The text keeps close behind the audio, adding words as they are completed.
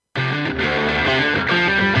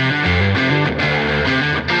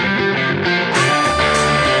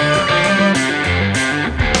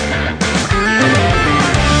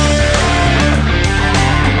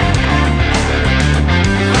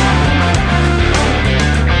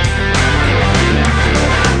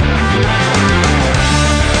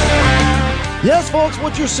folks,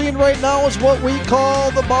 what you're seeing right now is what we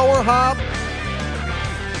call the Bauer Hop.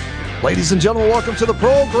 Ladies and gentlemen, welcome to the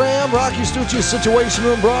program. Rocci Stucci Situation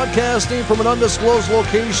Room broadcasting from an undisclosed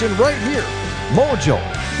location right here. Mojo,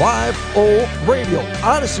 Live O Radio,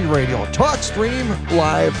 Odyssey Radio, TalkStream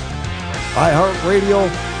Live, iHeartRadio,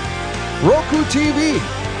 Roku TV,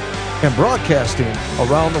 and broadcasting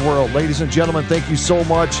around the world. Ladies and gentlemen, thank you so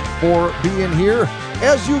much for being here.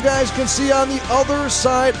 As you guys can see on the other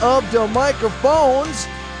side of the microphones,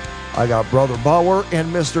 I got Brother Bauer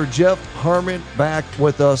and Mr. Jeff Harman back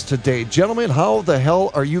with us today. Gentlemen, how the hell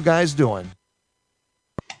are you guys doing?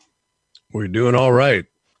 We're doing all right.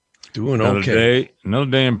 Doing okay. Another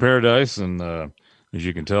day in paradise, and as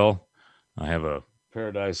you can tell, I have a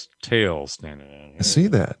paradise tail standing in here. I see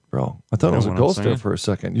that, bro. I thought it was a ghost there for a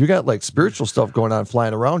second. You got like spiritual stuff going on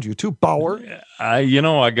flying around you too, Bauer. I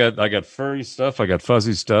got furry stuff. I got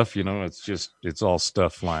fuzzy stuff. It's all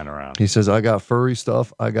stuff flying around. He says, I got furry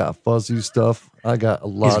stuff. I got fuzzy stuff. I got a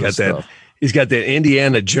lot of stuff. He's got that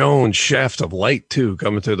Indiana Jones shaft of light too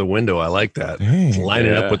coming through the window. I like that. It's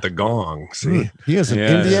lining up with the gong. See, he has an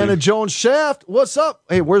Indiana Jones shaft. What's up?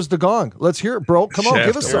 Hey, where's the gong? Let's hear it, bro. Come on,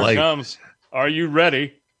 give us some. Here it comes. Are you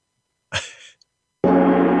ready? All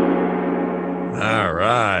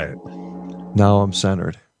right. Now I'm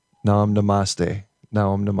centered. Now I'm namaste.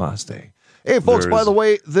 Hey, folks, by the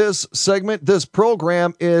way, this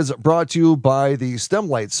program is brought to you by the STEM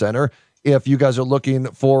Light Center. If you guys are looking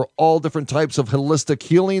for all different types of holistic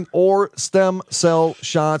healing or stem cell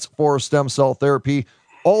shots for stem cell therapy,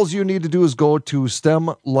 all you need to do is go to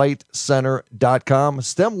stemlightcenter.com,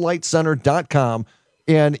 stemlightcenter.com,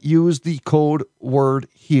 and use the code word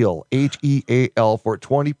HEAL, HEAL, for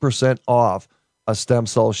 20% off a stem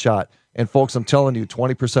cell shot. And folks, I'm telling you,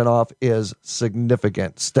 20% off is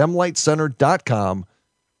significant. Stemlightcenter.com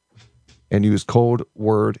and use code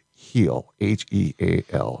word HEAL,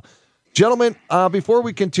 HEAL. Gentlemen, before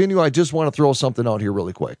we continue, I just want to throw something out here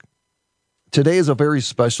really quick. Today is a very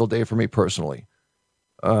special day for me personally.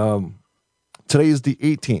 Today is the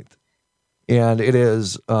 18th. And it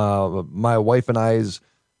is my wife and I's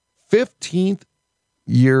 15th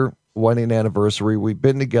year wedding anniversary. We've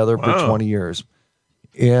been together for 20 years.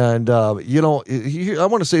 And, I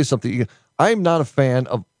want to say something. I'm not a fan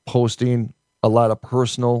of posting a lot of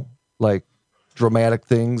personal, dramatic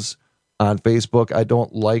things on Facebook. I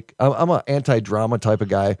don't like, I'm an anti-drama type of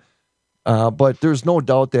guy. But there's no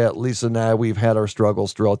doubt that Lisa and I, we've had our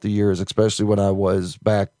struggles throughout the years, especially when I was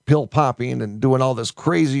back pill popping and doing all this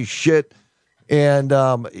crazy shit. And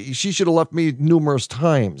she should have left me numerous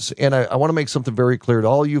times. And I want to make something very clear to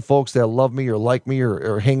all you folks that love me or like me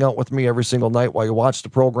or hang out with me every single night while you watch the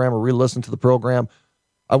program or re-listen to the program.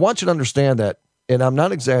 I want you to understand that, and I'm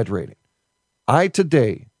not exaggerating, I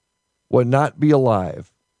today would not be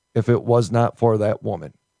alive if it was not for that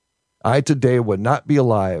woman. I today would not be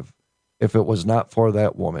alive if it was not for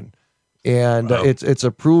that woman. And wow. It's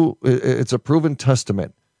a proven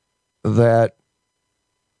testament that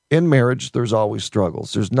in marriage, there's always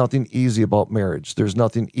struggles. There's nothing easy about marriage. There's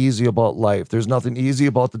nothing easy about life. There's nothing easy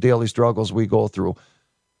about the daily struggles we go through.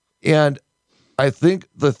 And I think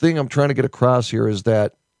the thing I'm trying to get across here is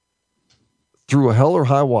that through hell or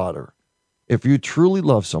high water, if you truly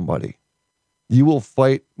love somebody, you will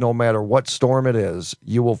fight no matter what storm it is.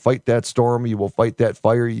 You will fight that storm. You will fight that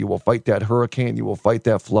fire. You will fight that hurricane. You will fight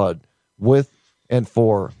that flood with and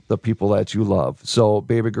for the people that you love. So,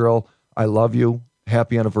 baby girl, I love you.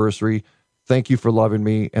 Happy anniversary. Thank you for loving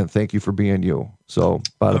me, and thank you for being you. So,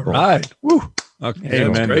 bada boom. All right. Woo. Okay.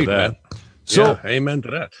 Amen great, to that. man. So, amen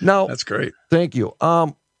to that. Now, that's great. Thank you.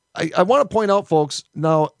 I want to point out, folks,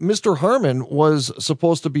 now, Mr. Harman was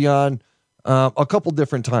supposed to be on a couple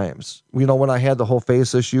different times. When I had the whole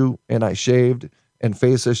face issue, and I shaved, and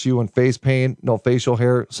face issue, and face pain, no facial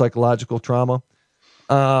hair, psychological trauma.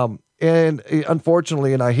 And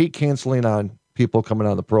unfortunately, and I hate canceling on people coming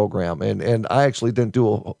on the program. And I actually didn't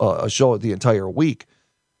do a show the entire week.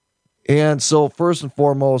 And so first and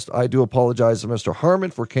foremost, I do apologize to Mr.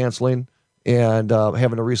 Harman for canceling and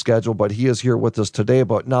having to reschedule, but he is here with us today.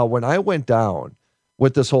 But now when I went down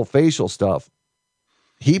with this whole facial stuff,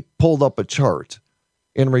 he pulled up a chart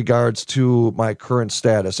in regards to my current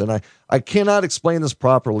status. And I cannot explain this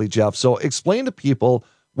properly, Jeff. So explain to people,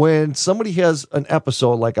 when somebody has an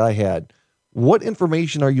episode like I had, what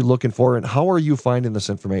information are you looking for, and how are you finding this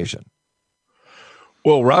information?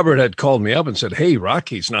 Well, Robert had called me up and said, "Hey,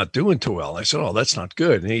 Rocky's not doing too well." I said, "Oh, that's not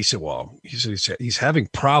good." And he said, "Well, he's having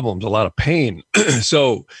problems, a lot of pain."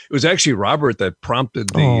 So it was actually Robert that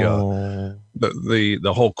prompted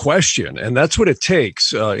the whole question, and that's what it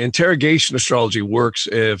takes. Interrogation astrology works.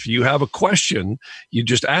 If you have a question, you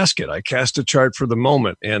just ask it. I cast a chart for the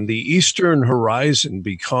moment, and the eastern horizon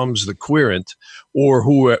becomes the querent, or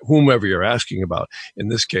whomever you're asking about. In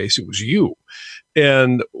this case, it was you.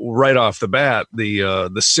 And right off the bat,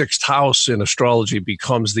 the sixth house in astrology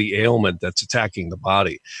becomes the ailment that's attacking the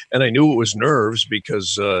body. And I knew it was nerves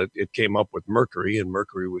because it came up with Mercury, and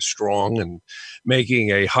Mercury was strong and making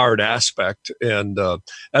a hard aspect. And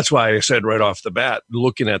that's why I said right off the bat,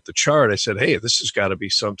 looking at the chart, I said, hey, this has got to be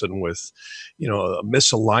something with, a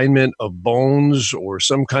misalignment of bones or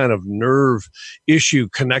some kind of nerve issue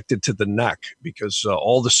connected to the neck, because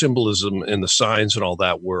all the symbolism and the signs and all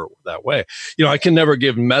that were that way. I can never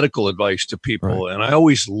give medical advice to people, Right. and I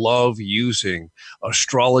always love using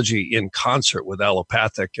astrology in concert with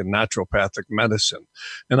allopathic and naturopathic medicine.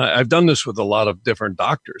 And I've done this with a lot of different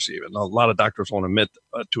doctors. Even a lot of doctors won't admit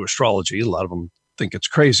to astrology. A lot of them think it's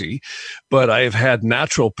crazy, but I have had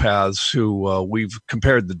naturopaths who we've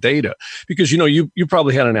compared the data, because you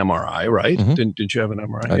probably had an MRI, right? Mhm. Didn't you have an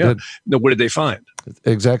MRI? I Yeah. did. No, what did they find?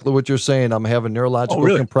 Exactly what you're saying. I'm having neurological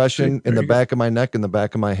Really? compression See, in there the you go. back of my neck and the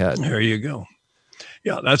back of my head. There you go.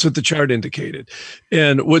 Yeah, that's what the chart indicated.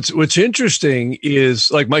 And what's interesting is,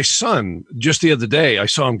 like, my son, just the other day, I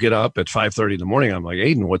saw him get up at 5:30 in the morning. I'm like,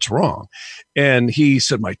 Aiden, what's wrong? And he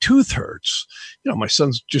said, my tooth hurts. My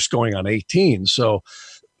son's just going on 18. So,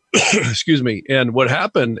 excuse me. And what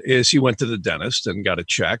happened is he went to the dentist and got it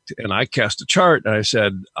checked. And I cast a chart and I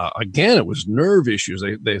said, again, it was nerve issues.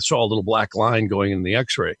 They saw a little black line going in the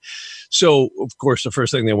x-ray. So, of course, the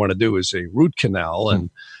first thing they want to do is a root canal and,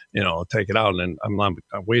 take it out. And I'm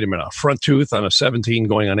wait a minute, a front tooth on a 17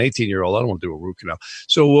 going on 18-year-old. I don't want to do a root canal.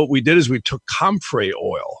 So what we did is we took comfrey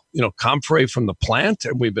oil, comfrey from the plant,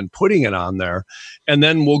 and we've been putting it on there. And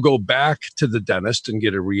then we'll go back to the dentist and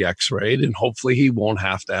get a re-x-rayed, and hopefully he won't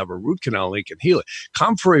have to have a root canal and he can heal it.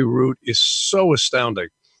 Comfrey root is so astounding.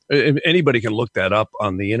 Anybody can look that up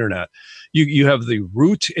on the internet. You have the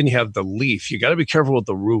root and you have the leaf. You got to be careful with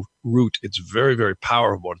the root. It's very, very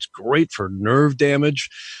powerful. It's great for nerve damage.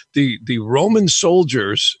 The Roman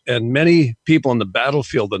soldiers and many people in the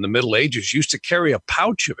battlefield in the Middle Ages used to carry a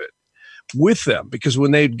pouch of it with them, because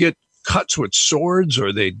when they'd get cuts with swords,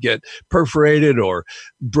 or they'd get perforated, or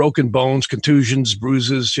broken bones, contusions,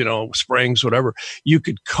 bruises, sprains, whatever, you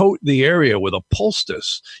could coat the area with a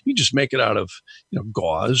poultice. You just make it out of,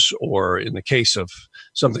 gauze, or in the case of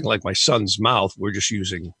something like my son's mouth, we're just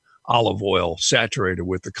using olive oil saturated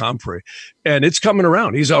with the comfrey, and it's coming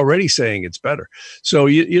around. He's already saying it's better. So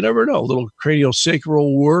you never know. A little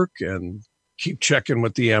craniosacral work, and keep checking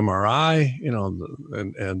with the MRI,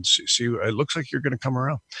 and see. It looks like you're going to come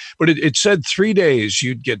around. But it said 3 days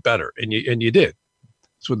you'd get better, and you did.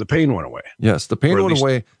 So the pain went away. Yes, the pain went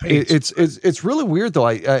away. It's really weird though.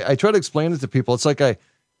 I try to explain it to people. It's like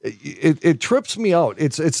it trips me out.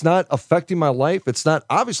 It's not affecting my life. It's not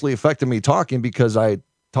obviously affecting me talking, because I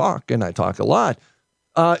talk and I talk a lot.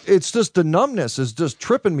 It's just the numbness is just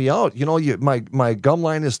tripping me out. My gum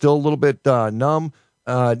line is still a little bit numb.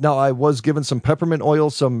 Now, I was given some peppermint oil,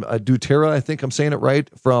 some doTERRA, I think I'm saying it right,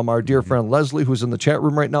 from our dear friend Leslie, who's in the chat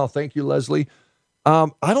room right now. Thank you, Leslie. I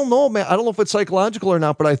don't know, man. I don't know if it's psychological or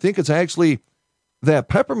not, but I think it's actually that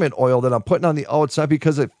peppermint oil that I'm putting on the outside,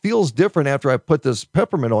 because it feels different after I put this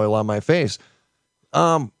peppermint oil on my face.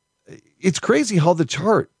 It's crazy, Jeff,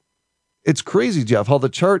 how the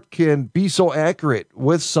chart can be so accurate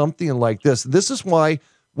with something like this. This is why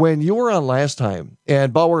when you were on last time,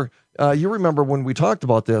 and Bauer, you remember when we talked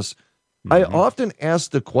about this, I often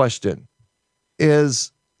ask the question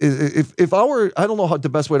is if our, I don't know how the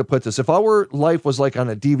best way to put this, if our life was like on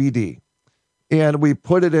a DVD and we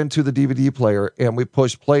put it into the DVD player and we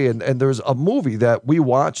push play, and there's a movie that we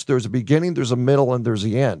watch, there's a beginning, there's a middle, and there's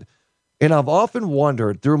the end. And I've often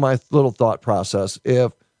wondered through my little thought process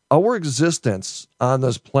if our existence on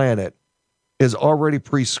this planet is already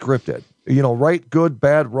pre-scripted, right, good,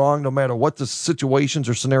 bad, wrong, no matter what the situations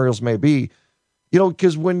or scenarios may be,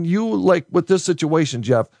 because when you, like with this situation,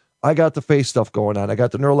 Jeff, I got the face stuff going on, I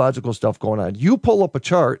got the neurological stuff going on. You pull up a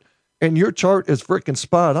chart and your chart is freaking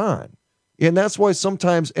spot on. And that's why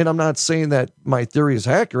sometimes, and I'm not saying that my theory is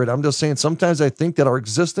accurate, I'm just saying sometimes I think that our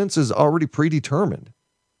existence is already predetermined.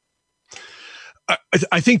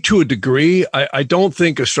 I think to a degree. I don't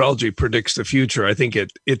think astrology predicts the future. I think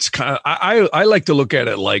it's kind of, I like to look at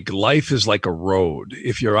it like life is like a road.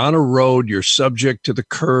 If you're on a road, you're subject to the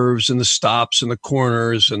curves and the stops and the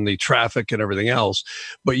corners and the traffic and everything else,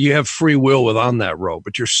 but you have free will on that road,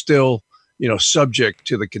 but you're still, subject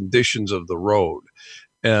to the conditions of the road.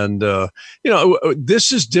 And,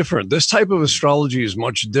 this is different. This type of astrology is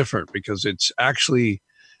much different because it's actually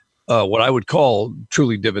what I would call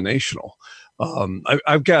truly divinational.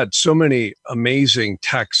 I've got so many amazing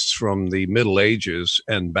texts from the Middle Ages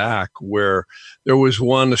and back where there was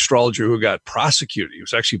one astrologer who got prosecuted. He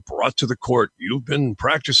was actually brought to the court. You've been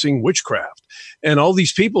practicing witchcraft. And all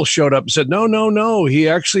these people showed up and said, no, no, no. He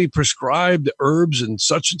actually prescribed herbs and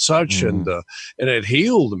such, and it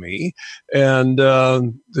healed me. And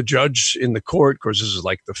the judge in the court, of course, this is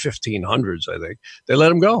like the 1500s, I think, they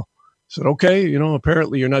let him go. Said, okay,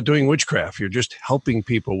 apparently you're not doing witchcraft. You're just helping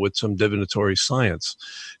people with some divinatory science,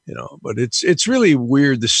 but it's really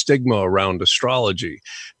weird, the stigma around astrology.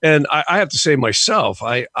 And I have to say myself,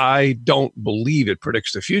 I don't believe it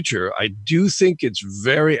predicts the future. I do think it's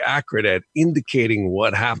very accurate at indicating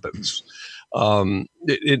what happens.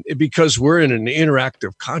 Because we're in an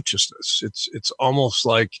interactive consciousness. It's almost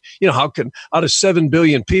like, how can, out of 7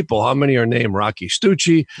 billion people, how many are named Rocci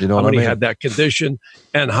Stucci? How many had that condition?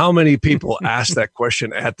 And how many people asked that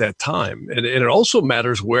question at that time? And it also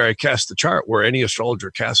matters where I cast the chart, where any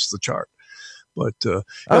astrologer casts the chart. But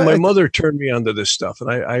my mother turned me onto this stuff,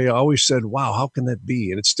 and I always said, wow, how can that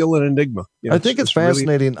be? And it's still an enigma. I think it's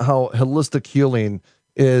fascinating how holistic healing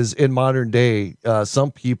is in modern day.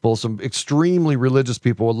 Some people, some extremely religious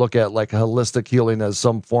people, would look at like holistic healing as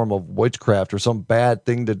some form of witchcraft or some bad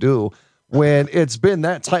thing to do, when it's been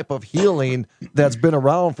that type of healing that's been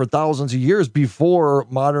around for thousands of years before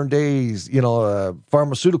modern days,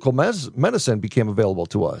 pharmaceutical medicine became available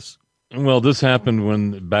to us. Well, this happened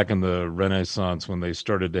when back in the Renaissance, when they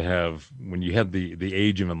started to when you had the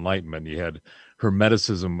Age of Enlightenment, you had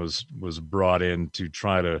Hermeticism was brought in to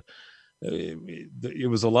try to.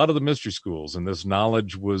 It was a lot of the mystery schools, and this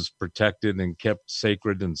knowledge was protected and kept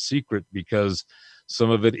sacred and secret because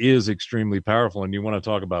some of it is extremely powerful. And you want to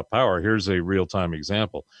talk about power. Here's a real-time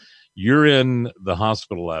example. You're in the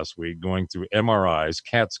hospital last week going through MRIs,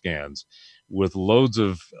 CAT scans with loads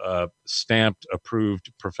of stamped,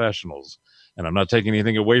 approved professionals. And I'm not taking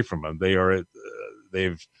anything away from them.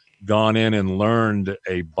 They've gone in and learned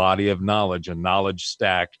a body of knowledge, a knowledge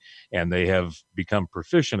stack, and they have become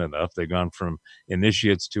proficient enough. They've gone from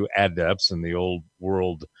initiates to adepts in the old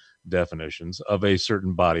world definitions of a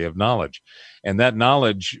certain body of knowledge. And that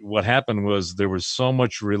knowledge, what happened was there was so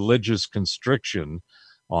much religious constriction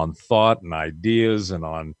on thought and ideas and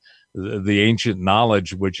on the ancient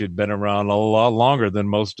knowledge, which had been around a lot longer than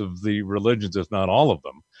most of the religions, if not all of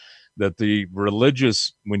them, that the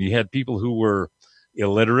religious, when you had people who were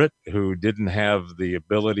illiterate, who didn't have the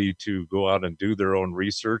ability to go out and do their own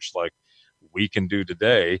research like we can do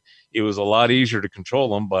today, it was a lot easier to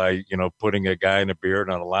control them by, putting a guy in a beard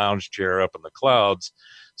on a lounge chair up in the clouds,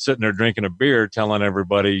 sitting there drinking a beer, telling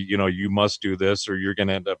everybody, you must do this or you're going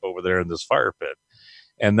to end up over there in this fire pit.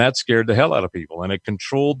 And that scared the hell out of people. And it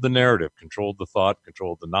controlled the narrative, controlled the thought,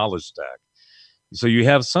 controlled the knowledge stack. So you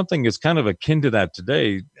have something that's kind of akin to that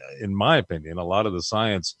today, in my opinion. A lot of the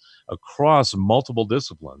science across multiple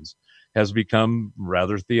disciplines has become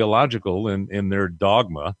rather theological in their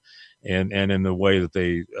dogma and in the way that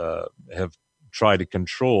they have tried to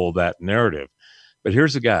control that narrative. But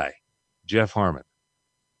here's a guy, Jeff Harman,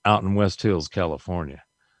 out in West Hills, California,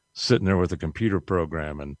 sitting there with a computer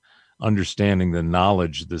program and understanding the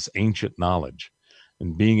knowledge, this ancient knowledge,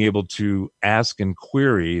 and being able to ask and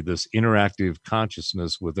query this interactive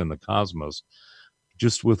consciousness within the cosmos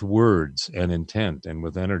just with words and intent and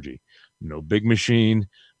with energy. No big machine,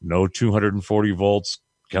 no 240 volts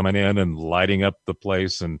coming in and lighting up the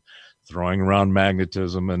place and throwing around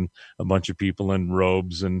magnetism and a bunch of people in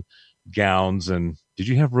robes and gowns. And did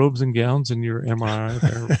you have robes and gowns in your MRI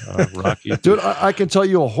there, Rocky? Dude, I can tell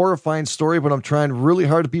you a horrifying story, but I'm trying really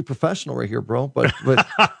hard to be professional right here, bro. But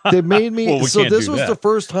they made me. Well, so this was the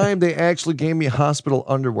first time they actually gave me hospital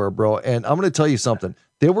underwear, bro. And I'm going to tell you something.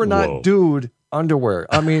 They were not dude underwear.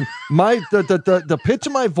 I mean, the pitch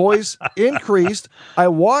of my voice increased. I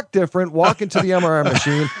walked different, walking to the MRI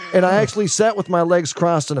machine, and I actually sat with my legs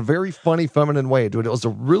crossed in a very funny, feminine way, dude. It was a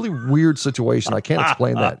really weird situation. I can't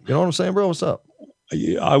explain that. You know what I'm saying, bro? What's up?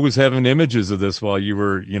 I was having images of this while you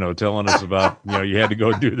were, telling us about, you had to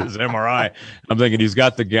go do this MRI. I'm thinking he's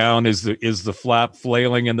got the gown, is the flap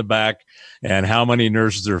flailing in the back, and how many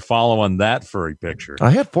nurses are following that furry picture?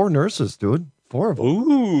 I had 4 nurses, dude. 4 of them.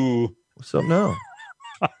 Ooh. What's up now?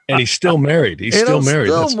 And he's still married. He's still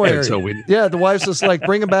married. That's married. So yeah, the wife's just like,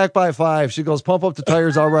 bring him back by 5. She goes, pump up the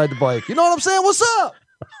tires, I'll ride the bike. You know what I'm saying? What's up?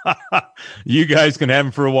 You guys can have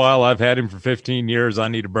him for a while. I've had him for 15 years. I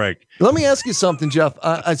need a break. Let me ask you something, Jeff.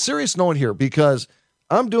 A serious note here, because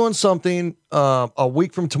I'm doing something a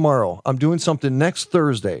week from tomorrow. I'm doing something next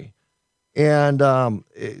Thursday And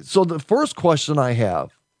so the first question I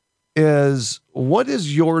have is, what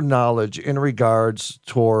is your knowledge in regards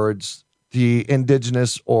towards the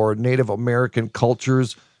indigenous or Native American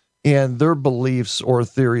cultures and their beliefs or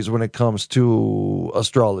theories when it comes to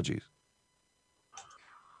astrology?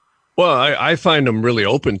 Well, I find them really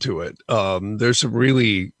open to it. There's some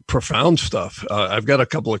really profound stuff. I've got a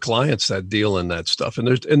couple of clients that deal in that stuff, and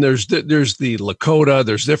there's the Lakota.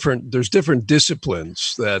 There's different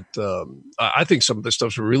disciplines that I think some of this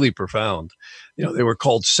stuff's really profound. You know, they were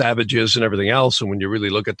called savages and everything else, and when you really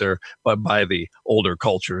look at by the older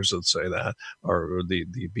cultures, let's say that, or the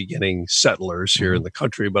beginning settlers here in the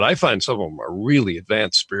country, but I find some of them are really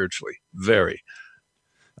advanced spiritually, very.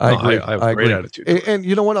 I agree. I have a great attitude. And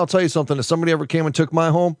you know what? I'll tell you something. If somebody ever came and took my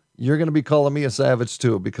home, you're going to be calling me a savage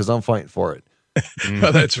too, because I'm fighting for it.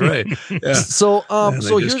 That's right. Yeah. So,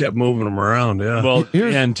 they just kept moving them around. Yeah. Well,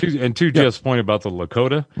 and to Jeff's point about the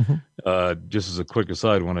Lakota, just as a quick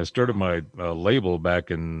aside, when I started my label back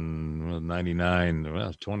in '99,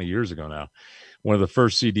 well, 20 years ago now, one of the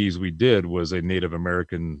first CDs we did was a Native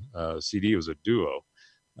American CD. It was a duo,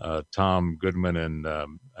 Tom Goodman and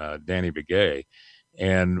Danny Begay.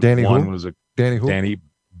 And Danny one who? was a Danny who? Danny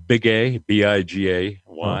Bigay, Bigay.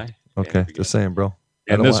 Oh, okay, just saying, bro.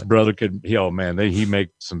 And this brother he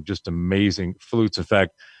makes some just amazing flutes. In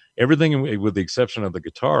fact, everything with the exception of the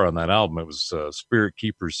guitar on that album, it was Spirit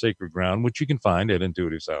Keeper's Sacred Ground, which you can find at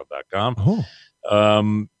intuitivesound.com.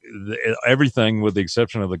 Oh. Everything with the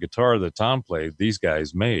exception of the guitar that Tom played, these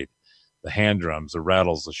guys made. The hand drums, the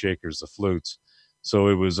rattles, the shakers, the flutes. So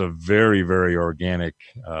it was a very, very organic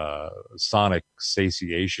sonic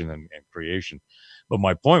satiation and creation. But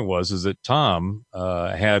my point is that Tom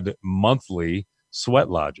had monthly sweat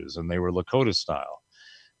lodges, and they were Lakota style.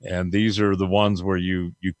 And these are the ones where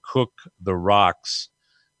you cook the rocks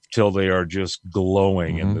till they are just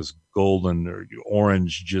glowing in this golden or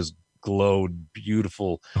orange, just glowed,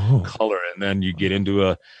 beautiful color. And then you get into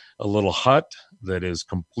a little hut that is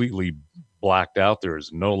completely blacked out. There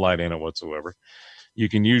is no light in it whatsoever. You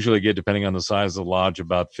can usually get, depending on the size of the lodge,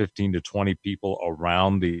 about 15 to 20 people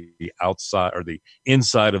around the outside or the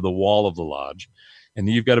inside of the wall of the lodge. And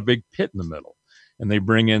then you've got a big pit in the middle. And they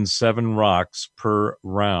bring in 7 rocks per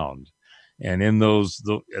round. And in those,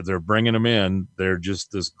 they're bringing them in. They're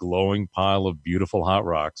just this glowing pile of beautiful hot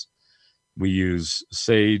rocks. We use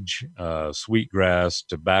sage, sweetgrass,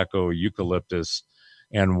 tobacco, eucalyptus,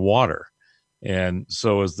 and water. And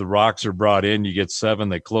so as the rocks are brought in, you get 7.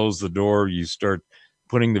 They close the door. You start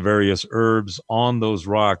putting the various herbs on those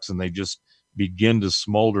rocks, and they just begin to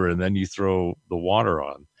smolder. And then you throw the water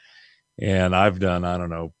on. And I've done,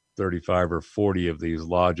 35 or 40 of these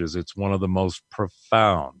lodges. It's one of the most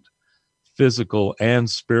profound physical and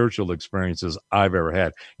spiritual experiences I've ever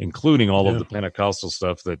had, including all of the Pentecostal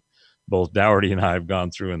stuff that both Dougherty and I have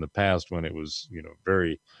gone through in the past when it was,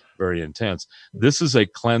 very, very intense. This is a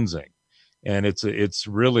cleansing. And it's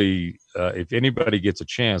really, if anybody gets a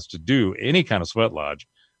chance to do any kind of sweat lodge,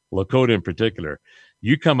 Lakota in particular,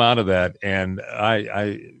 you come out of that, and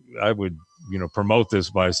I would, promote this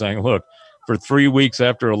by saying, look, for 3 weeks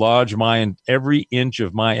after a lodge, every inch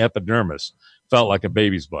of my epidermis felt like a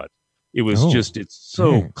baby's butt. It was it's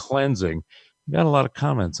so cleansing. Got a lot of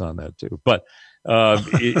comments on that too. But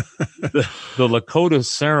the Lakota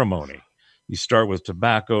ceremony, you start with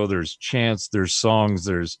tobacco, there's chants, there's songs,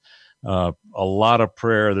 there's a lot of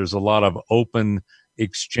prayer. There's a lot of open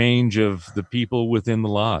exchange of the people within the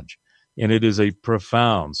lodge. And it is a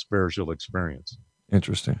profound spiritual experience.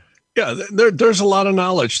 Interesting. Yeah, there's a lot of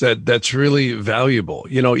knowledge that's really valuable.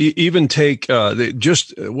 Even take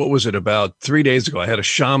what was it, about 3 days ago? I had a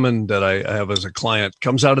shaman that I have as a client,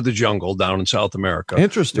 comes out of the jungle down in South America.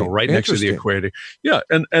 Interesting. Right next to the equator. Yeah,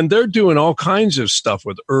 and they're doing all kinds of stuff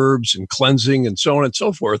with herbs and cleansing and so on and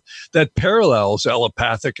so forth that parallels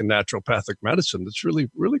allopathic and naturopathic medicine. That's really,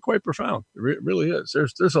 really quite profound. It really is.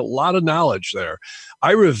 There's a lot of knowledge there.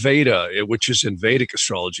 Ayurveda, which is in Vedic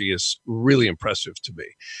astrology, is really impressive to me.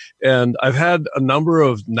 And I've had a number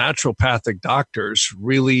of naturopathic doctors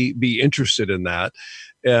really be interested in that.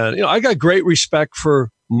 And, I got great respect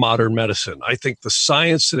for modern medicine. I think the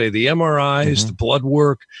science today, the MRIs, the blood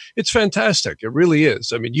work, it's fantastic. It really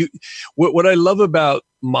is. I mean, what I love about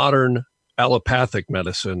modern allopathic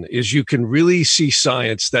medicine is you can really see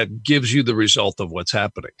science that gives you the result of what's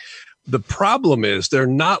happening. The problem is they're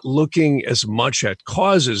not looking as much at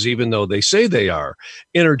causes, even though they say they are.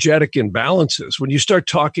 Energetic imbalances. When you start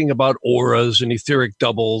talking about auras and etheric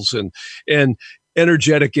doubles and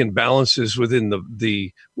energetic imbalances within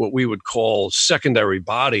the what we would call secondary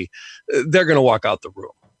body, they're going to walk out the room.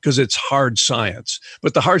 because it's hard science.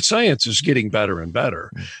 But the hard science is getting better and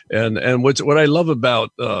better. And what I love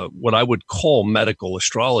about what I would call medical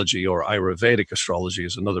astrology, or Ayurvedic astrology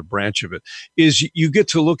is another branch of it, is you get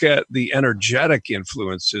to look at the energetic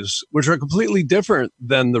influences, which are completely different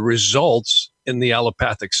than the results in the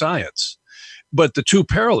allopathic science. But the two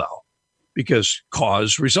parallel, because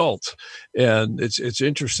cause result. And it's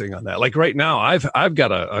interesting on that. Like right now, I've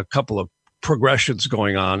got a couple of progressions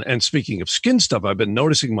going on. And speaking of skin stuff, I've been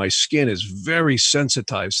noticing my skin is very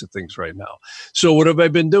sensitized to things right now. So what have I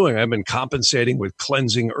been doing? I've been compensating with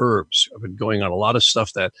cleansing herbs. I've been going on a lot of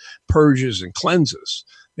stuff that purges and cleanses.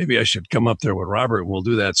 Maybe I should come up there with Robert and we'll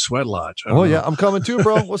do that sweat lodge. Oh, yeah, I'm coming too,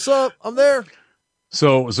 bro. What's up? I'm there.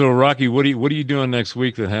 So Rocky, what are you doing next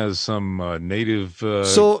week that has some native?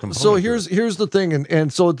 So here's the thing,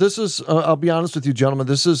 and so this is. I'll be honest with you, gentlemen.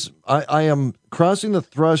 This is I am crossing the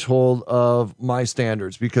threshold of my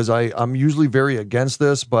standards because I'm usually very against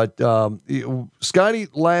this. But Scotty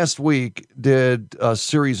last week did a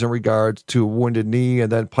series in regards to Wounded Knee and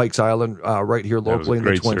then Pikes Island right here locally in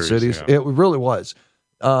the Twin Cities. Yeah. It really was.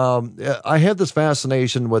 I had this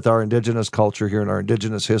fascination with our indigenous culture here and our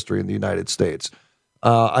indigenous history in the United States.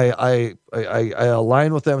 I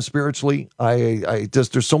align with them spiritually. I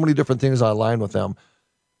just, there's so many different things I align with them.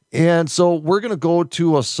 And so we're going to go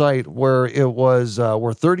to a site where it was,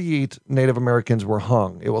 where 38 Native Americans were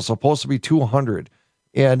hung. It was supposed to be 200.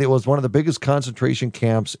 And it was one of the biggest concentration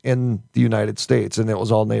camps in the United States. And it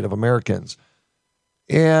was all Native Americans.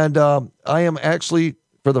 And, I am actually,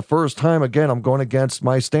 for the first time, again, I'm going against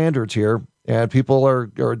my standards here, and people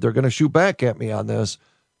they're going to shoot back at me on this.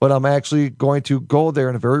 But I'm actually going to go there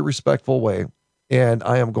in a very respectful way, and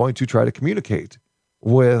I am going to try to communicate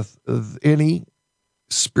with any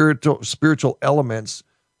spiritual elements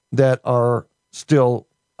that are still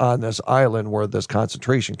on this island where this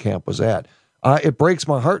concentration camp was at. It breaks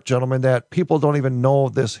my heart, gentlemen, that people don't even know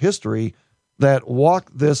this history, that walk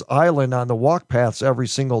this island on the walk paths every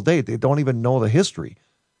single day. They don't even know the history.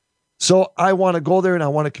 So I want to go there and I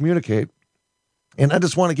want to communicate, and I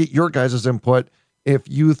just want to get your guys' input. If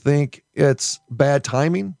you think it's bad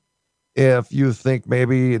timing, if you think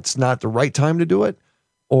maybe it's not the right time to do it,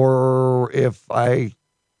 or if I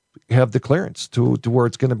have the clearance to where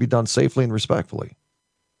it's going to be done safely and respectfully.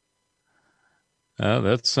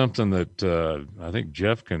 That's something that I think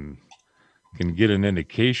Jeff can get an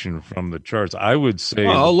indication from the charts. I would say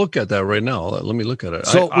I'll look at that right now. Let me look at it.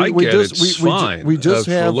 So it's fine. We just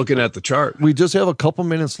have looking at the chart. We just have a couple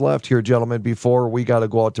minutes left here, gentlemen, before we got to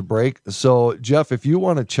go out to break. So Jeff, if you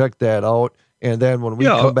want to check that out, and then when we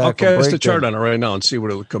come back, I'll cast the chart on it right now and see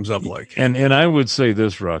what it comes up like. And I would say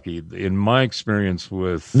this, Rocky, in my experience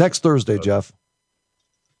with next Thursday, Jeff.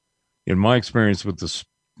 In my experience with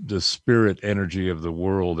the spirit energy of the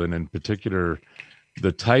world, and in particular,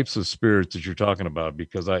 the types of spirits that you're talking about,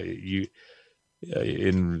 because in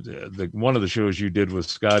one of the shows you did with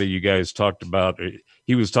Scotty, you guys talked about,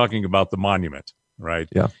 he was talking about the monument, right?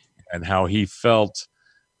 Yeah. And how he felt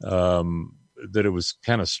that it was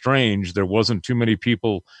kind of strange. There wasn't too many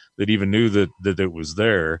people that even knew that it was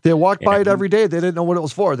there. They walked by it every day. They didn't know what it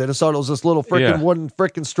was for. They just thought it was this little freaking wooden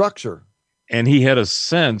freaking structure. And he had a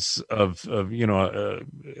sense of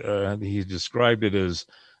he described it as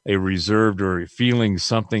a reserved or feeling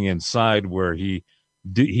something inside where he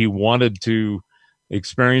wanted to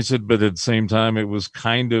experience it, but at the same time it was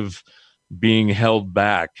kind of being held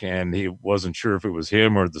back, and he wasn't sure if it was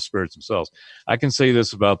him or the spirits themselves. I can say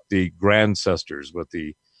this about the grandcestors, what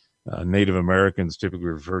the Native Americans typically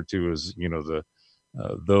refer to as,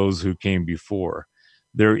 those who came before.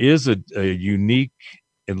 There is a unique,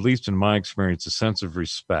 at least in my experience, a sense of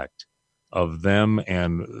respect of them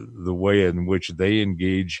and the way in which they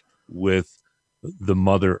engage with the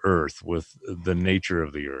Mother Earth, with the nature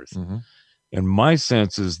of the earth. Mm-hmm. And my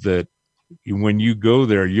sense is that when you go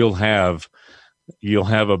there, you'll have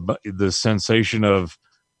the sensation of,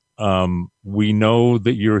 we know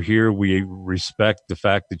that you're here. We respect the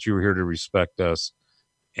fact that you're here to respect us.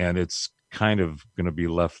 And it's kind of going to be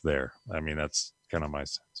left there. I mean, that's kind of my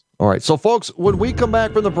sense. All right. So folks, when we come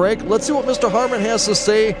back from the break, let's see what Mr. Harman has to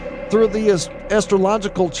say through the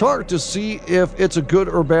astrological chart to see if it's a good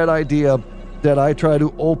or bad idea that I try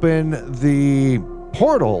to open the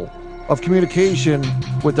portal of communication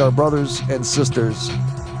with our brothers and sisters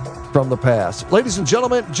from the past. Ladies and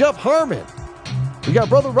gentlemen, Jeff Harman. We got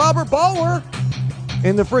Brother Robert Bauer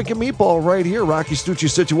in the freaking meatball right here. Rocky Stucci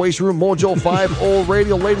Situation Room, Mojo 5 Old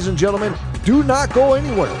Radio. Ladies and gentlemen, do not go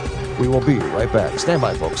anywhere. We will be right back. Stand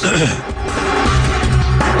by, folks.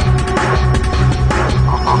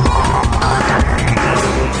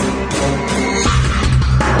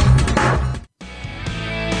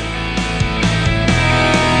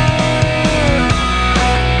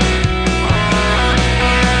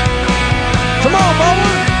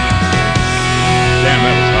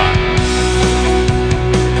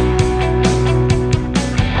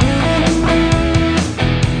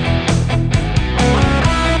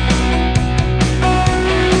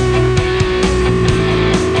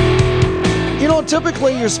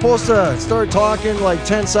 typically you're supposed to start talking like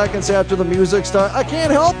 10 seconds after the music starts. I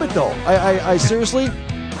can't help it though. I seriously,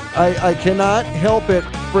 I cannot help it,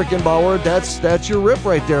 frickin' Bauer. That's your rip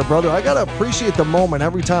right there, brother. I gotta appreciate the moment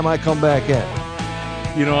every time I come back in.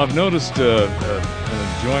 You know, I've noticed an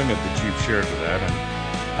enjoyment that you've shared with that, and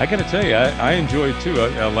I got to tell you, I enjoy it too.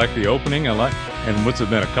 I like the opening. And what's it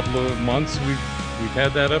been? A couple of months we've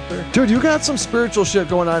had that up there. Dude, you got some spiritual shit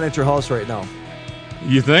going on at your house right now.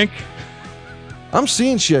 You think? I'm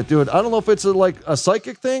seeing shit, dude. I don't know if it's like a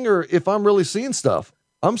psychic thing or if I'm really seeing stuff.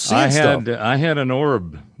 I'm seeing stuff. I had an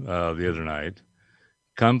orb the other night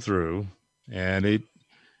come through, and it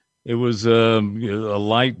was a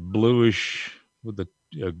light bluish with the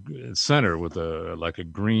center with like a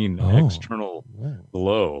green external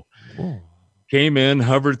glow. Came in,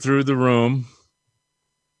 hovered through the room,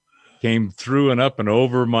 came through and up and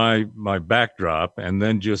over my backdrop, and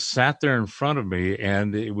then just sat there in front of me,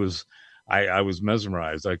 and it was I was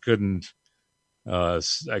mesmerized. I couldn't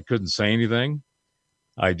say anything.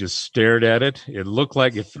 I just stared at it. It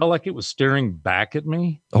felt like it was staring back at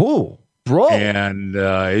me. Oh, bro. And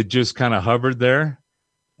it just kind of hovered there,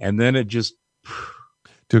 and then it just.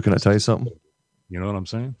 Dude, can I tell you something? You know what I'm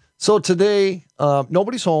saying? So today,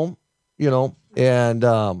 nobody's home, and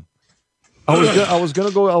I was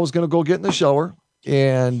gonna go get in the shower,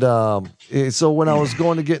 and so when I was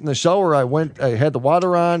going to get in the shower, I had the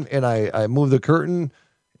water on, and I moved the curtain,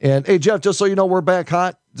 and hey Jeff, just so you know, we're back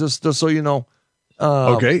hot, just so you know.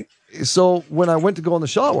 Okay. So when I went to go in the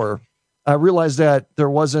shower, I realized that there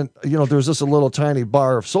wasn't, there's just a little tiny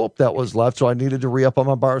bar of soap that was left, so I needed to re-up on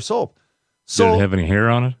my bar of soap. So, did it have any hair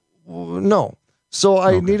on it? No. So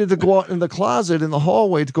I needed to go out in the closet in the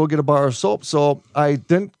hallway to go get a bar of soap. So I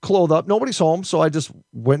didn't clothe up. Nobody's home. So I just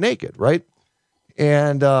went naked, right?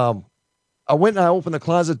 And I went and I opened the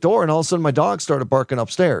closet door, and all of a sudden my dog started barking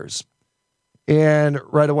upstairs. And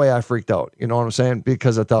right away I freaked out. You know what I'm saying?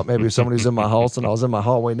 Because I thought maybe somebody was in my house and I was in my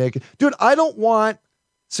hallway naked. Dude, I don't want...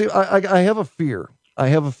 See, I have a fear. I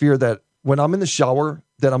have a fear that when I'm in the shower,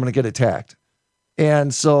 that I'm going to get attacked.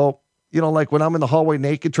 And so... like when I'm in the hallway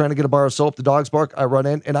naked trying to get a bar of soap, the dogs bark, I run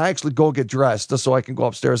in, and I actually go get dressed just so I can go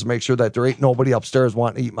upstairs and make sure that there ain't nobody upstairs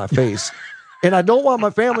wanting to eat my face. And I don't want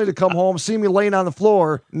my family to come home, see me laying on the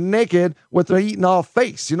floor naked with an eaten off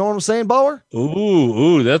face. You know what I'm saying, Bauer?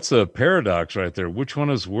 Ooh, that's a paradox right there. Which one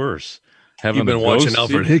is worse? You've been watching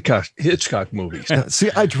Alfred Hitchcock movies.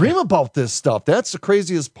 See, I dream about this stuff. That's the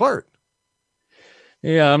craziest part.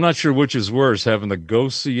 Yeah, I'm not sure which is worse, having the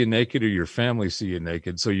ghost see you naked or your family see you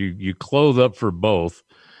naked. So you clothe up for both.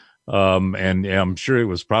 And I'm sure it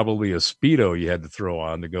was probably a Speedo you had to throw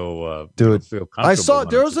on to go dude, feel comfortable.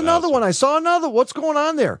 There was another one. I saw another. What's going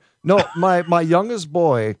on there? No, my youngest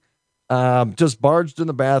boy just barged in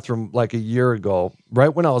the bathroom like a year ago, right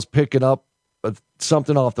when I was picking up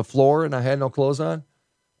something off the floor and I had no clothes on.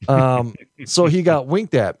 So he got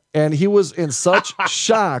winked at, and he was in such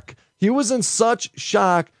shock. He was in such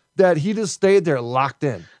shock that he just stayed there locked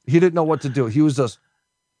in. He didn't know what to do. He was just,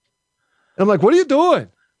 and I'm like, what are you doing?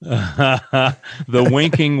 The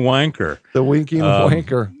winking wanker. The winking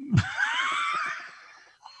wanker.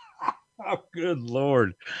 Oh, good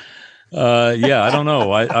Lord. Yeah, I don't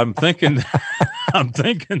know. I'm thinking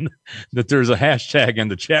that there's a hashtag in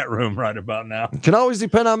the chat room right about now. Can always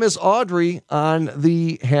depend on Miss Audrey on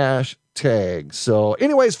the hashtag. So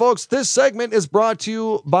anyways, folks, this segment is brought to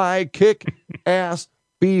you by Kick Ass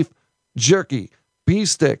Beef Jerky, beef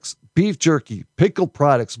sticks, beef jerky, pickled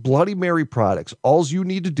products, Bloody Mary products. All you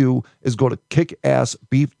need to do is go to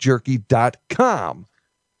kickassbeefjerky.com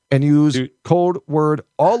and use code word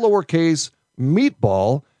all lowercase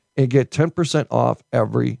meatball and get 10% off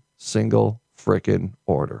every single frickin'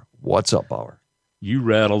 order. What's up, Bauer? You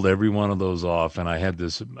rattled every one of those off, and I had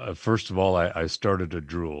this. First of all, I started to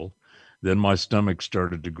drool. Then my stomach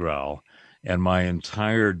started to growl, and my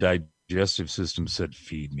entire digestive system said,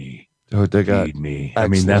 feed me. Dude, feed me. I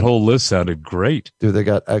mean, that whole list sounded great. Dude, they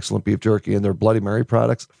got excellent beef jerky and their Bloody Mary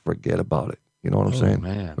products. Forget about it. You know what I'm saying?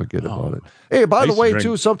 Man. Forget about it. Hey, by the way,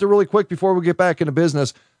 too, something really quick before we get back into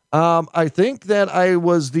business. I think that I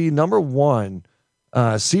was the number one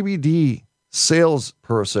CBD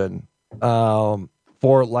salesperson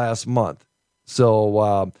for last month.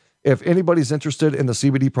 So if anybody's interested in the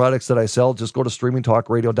CBD products that I sell, just go to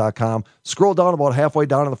streamingtalkradio.com. Scroll down about halfway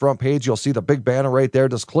down on the front page. You'll see the big banner right there.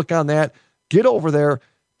 Just click on that. Get over there.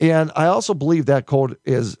 And I also believe that code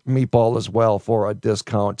is meatball as well for a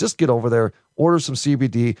discount. Just get over there. Order some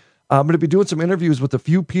CBD. I'm going to be doing some interviews with a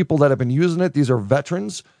few people that have been using it. These are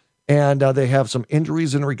veterans, and they have some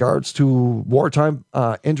injuries in regards to wartime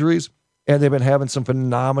injuries, and they've been having some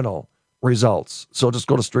phenomenal results. So just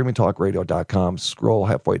go to streamingtalkradio.com, scroll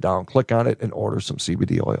halfway down, click on it, and order some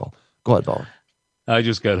CBD oil. Go ahead, Bauer. I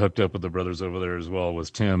just got hooked up with the brothers over there as well,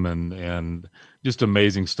 with Tim, and just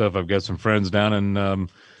amazing stuff. I've got some friends down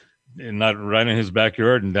not right in his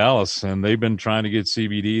backyard in Dallas, and they've been trying to get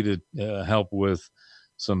CBD to help with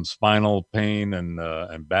some spinal pain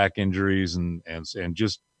and back injuries and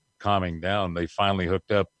just calming down. They finally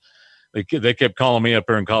hooked up. They kept calling me up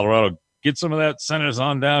here in Colorado, get some of that, send us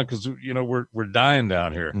on down, because we're dying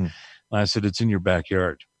down here. And I said, it's in your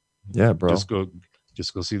backyard. Yeah, bro.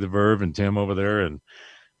 Just go see the Verve and Tim over there, and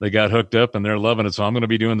they got hooked up and they're loving it. So I'm going to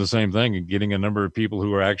be doing the same thing and getting a number of people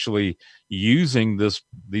who are actually using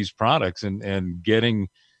these products and getting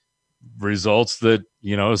results that,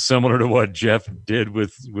 similar to what Jeff did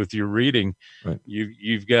with your reading. Right.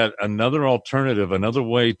 You've got another alternative, another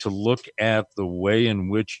way to look at the way in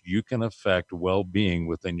which you can affect well-being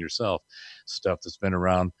within yourself, stuff that's been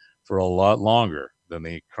around for a lot longer than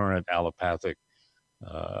the current allopathic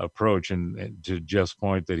approach. And to Jeff's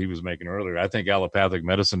point that he was making earlier, I think allopathic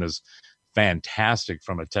medicine is fantastic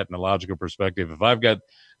from a technological perspective. If I've got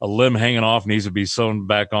a limb hanging off, needs to be sewn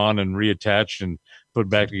back on and reattached and put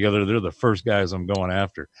back together, they're the first guys I'm going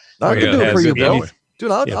after. I can do it for you, bro. Dude,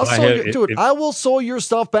 I'll sew you. Dude, I will sew your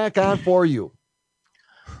stuff back on for you.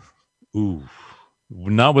 Ooh.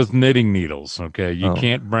 Not with knitting needles, okay? You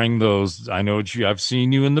can't bring those. I know I've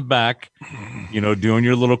seen you in the back, doing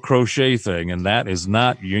your little crochet thing, and that is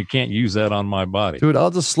not, you can't use that on my body. Dude, I'll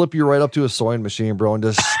just slip you right up to a sewing machine, bro, and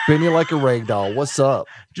just spin you like a rag doll. What's up?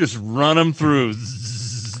 Just run them through.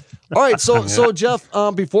 All right, so Jeff,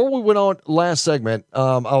 before we went out last segment,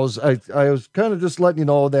 I was kind of just letting you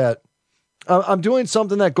know that I'm doing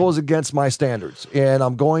something that goes against my standards, and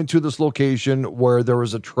I'm going to this location where there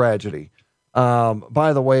was a tragedy.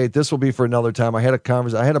 By the way, this will be for another time. I had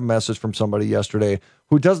a message from somebody yesterday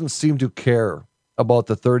who doesn't seem to care about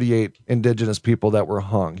the 38 indigenous people that were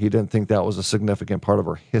hung. He didn't think that was a significant part of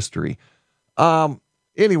our history.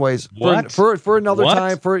 Anyways, for another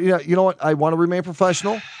time, you know what? I want to remain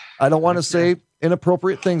professional. I don't want to say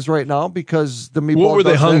inappropriate things right now because the meatball. What were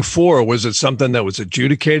they hung for? Was it something that was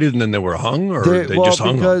adjudicated and then they were hung, or they just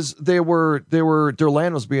hung? Because their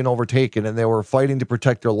land was being overtaken and they were fighting to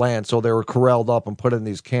protect their land, so they were corralled up and put in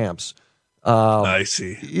these camps. I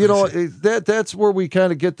see. That's where we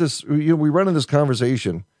kind of get this. We run in this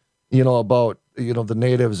conversation, about the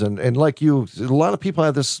natives and like a lot of people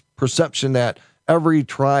have this perception that every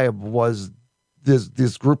tribe was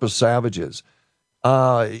this group of savages.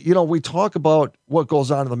 We talk about what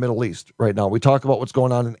goes on in the Middle East right now. We talk about what's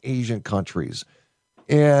going on in Asian countries.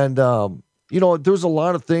 And, there's a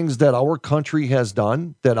lot of things that our country has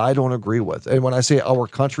done that I don't agree with. And when I say our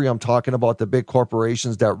country, I'm talking about the big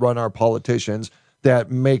corporations that run our politicians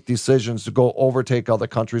that make decisions to go overtake other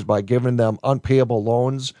countries by giving them unpayable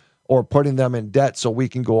loans or putting them in debt so we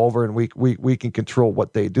can go over and we can control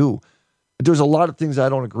what they do. There's a lot of things I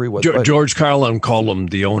don't agree with. George Carlin called them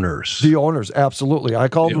the owners. The owners, absolutely. I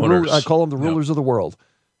call them the rulers of the world.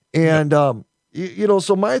 And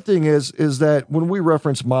so my thing is that when we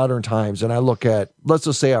reference modern times, and I look at, let's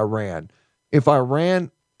just say Iran. If Iran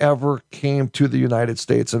ever came to the United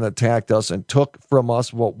States and attacked us and took from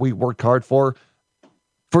us what we worked hard for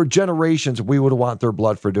generations, we would want their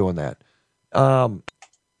blood for doing that. When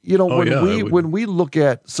we look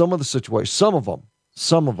at some of the situations, some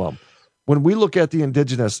of them. When we look at the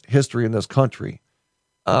indigenous history in this country,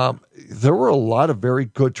 there were a lot of very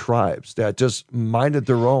good tribes that just minded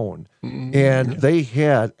their own, and they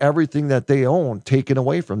had everything that they owned taken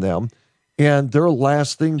away from them, and their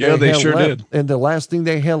last thing and the last thing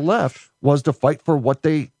they had left was to fight for what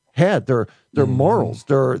they had, their morals,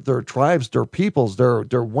 their tribes, their peoples,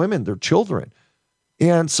 their women, their children.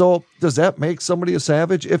 And so, does that make somebody a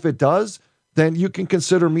savage? If it does, then you can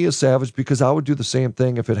consider me a savage because I would do the same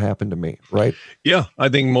thing if it happened to me, right? Yeah, I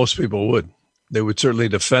think most people would. They would certainly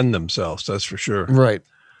defend themselves, that's for sure. Right.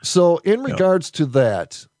 So in regards to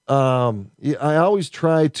that, I always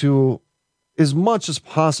try to, as much as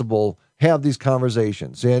possible, have these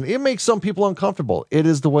conversations. And it makes some people uncomfortable. It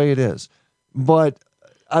is the way it is. But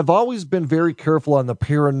I've always been very careful on the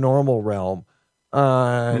paranormal realm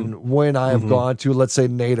when I have gone to, let's say,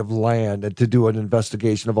 native land and to do an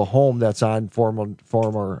investigation of a home that's on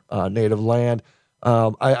former native land.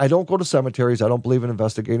 I don't go to cemeteries. I don't believe in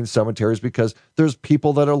investigating cemeteries because there's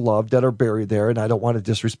people that are loved that are buried there, and I don't want to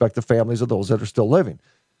disrespect the families of those that are still living.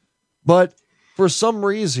 But for some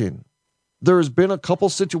reason, there's been a couple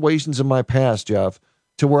situations in my past, Jeff,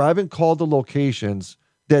 to where I've been called to locations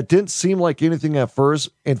that didn't seem like anything at first,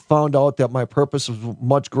 and found out that my purpose was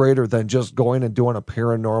much greater than just going and doing a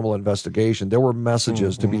paranormal investigation. There were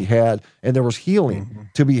messages to be had, and there was healing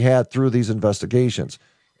to be had through these investigations.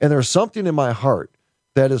 And there's something in my heart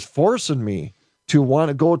that is forcing me to want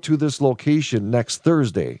to go to this location next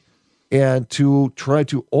Thursday and to try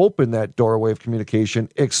to open that doorway of communication,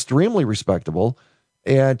 extremely respectable,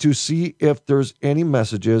 and to see if there's any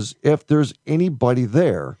messages, if there's anybody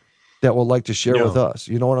there that would like to share with us.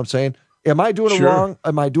 You know what I'm saying? Am I doing it wrong?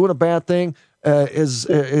 Am I doing a bad thing?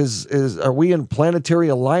 Are we in planetary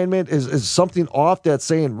alignment? Is something off that's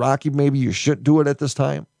saying, Rocky, maybe you shouldn't do it at this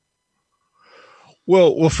time?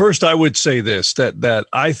 Well, first I would say this, that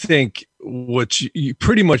I think what's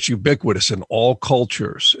pretty much ubiquitous in all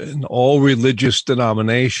cultures and all religious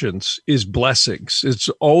denominations is blessings. It's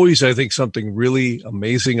always, I think, something really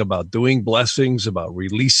amazing about doing blessings, about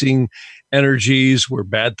releasing energies where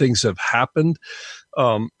bad things have happened.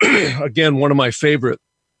 Again, one of my favorite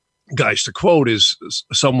guys to quote is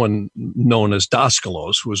someone known as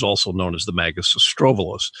Daskalos, who is also known as the Magus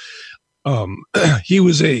Astrovolos. He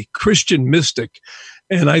was a Christian mystic,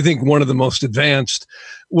 and I think one of the most advanced.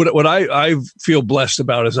 What I feel blessed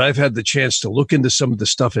about is I've had the chance to look into some of the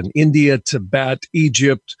stuff in India, Tibet,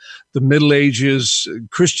 Egypt, the Middle Ages,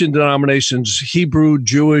 Christian denominations, Hebrew,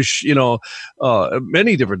 Jewish,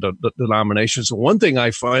 many different denominations. One thing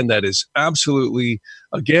I find that is absolutely,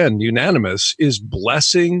 again, unanimous is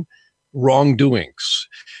blessing wrongdoings.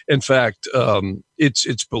 In fact,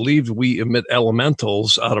 it's believed we emit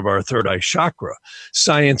elementals out of our third eye chakra.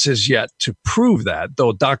 Science has yet to prove that,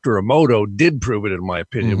 though Dr. Emoto did prove it, in my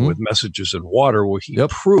opinion, with Messages in Water, where he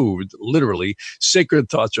proved literally sacred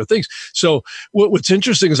thoughts are things. So what's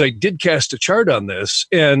interesting is I did cast a chart on this,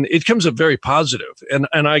 and it comes up very positive. And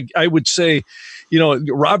I would say,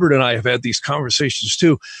 Robert and I have had these conversations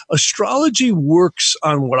too. Astrology works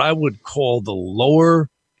on what I would call the lower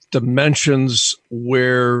dimensions,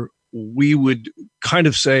 where we would kind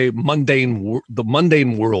of say the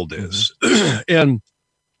mundane world is. And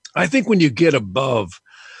I think when you get above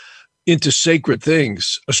into sacred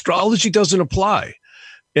things, astrology doesn't apply.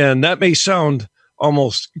 And that may sound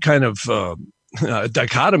almost kind of a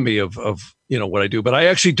dichotomy of what I do, but I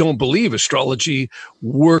actually don't believe astrology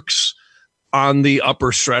works on the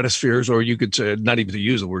upper stratospheres, or you could say, not even to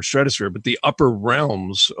use the word stratosphere, but the upper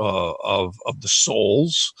realms of the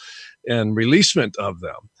souls and releasement of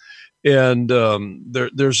them. And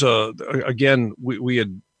there's again, we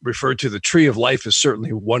had referred to the tree of life as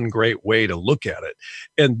certainly one great way to look at it.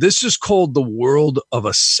 And this is called the world of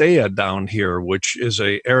Asea down here, which is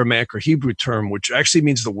a Aramaic or Hebrew term, which actually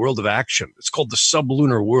means the world of action. It's called the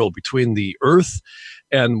sublunar world between the earth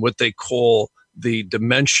and what they call the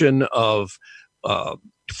dimension of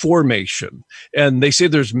formation. And they say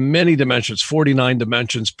there's many dimensions, 49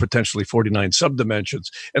 dimensions, potentially 49 subdimensions.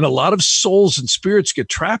 And a lot of souls and spirits get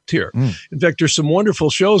trapped here. In fact, there's some wonderful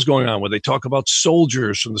shows going on where they talk about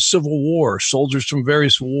soldiers from the Civil War, soldiers from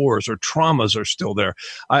various wars or traumas are still there.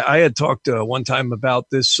 I had talked one time about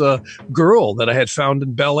this girl that I had found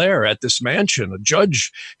in Bel Air at this mansion. A judge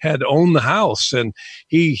had owned the house, and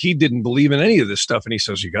he didn't believe in any of this stuff. And he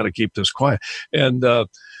says, you got to keep this quiet. And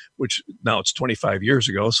which now it's 25 years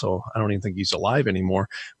ago, so I don't even think he's alive anymore.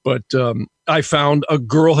 But I found a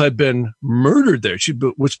girl had been murdered there. She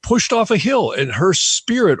was pushed off a hill, and her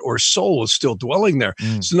spirit or soul was still dwelling there.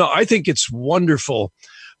 So no, I think it's wonderful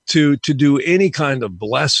to do any kind of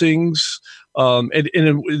blessings. And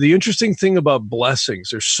the interesting thing about blessings,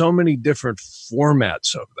 there's so many different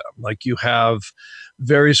formats of them. Like you have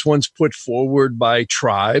various ones put forward by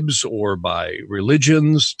tribes or by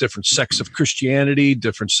religions, different sects of Christianity,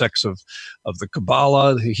 different sects of the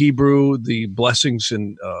Kabbalah, the Hebrew, the blessings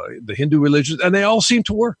in the Hindu religions, and they all seem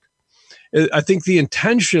to work. I think the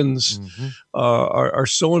intentions are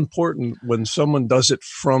so important when someone does it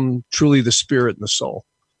from truly the spirit and the soul.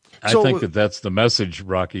 I think that's the message,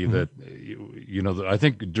 Rocky, that, I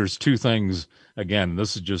think there's two things. Again,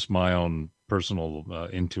 this is just my own personal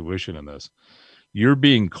intuition in this. You're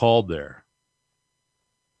being called there,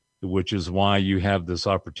 which is why you have this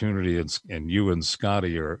opportunity, and you and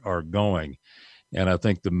Scotty are going. And I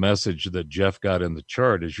think the message that Jeff got in the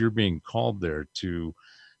chart is you're being called there to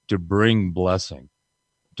bring blessing,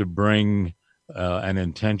 to bring an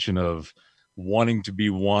intention of wanting to be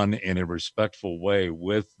one in a respectful way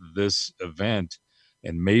with this event.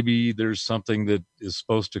 And maybe there's something that is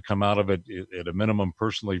supposed to come out of it at a minimum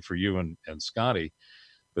personally for you and Scotty.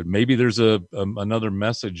 But maybe there's another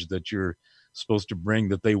message that you're supposed to bring,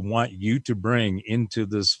 that they want you to bring into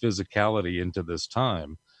this physicality, into this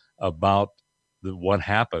time, about what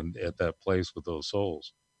happened at that place with those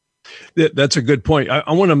souls. That's a good point.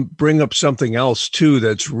 I want to bring up something else too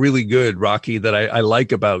that's really good, Rocky, that I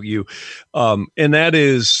like about you, and that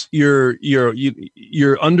is your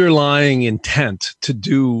underlying intent to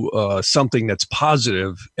do something that's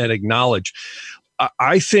positive and acknowledge.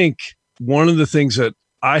 I think one of the things that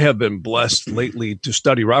I have been blessed lately to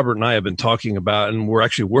study, Robert and I have been talking about, and we're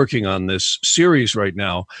actually working on this series right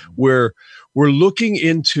now, where we're looking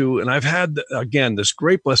into, and I've had, again, this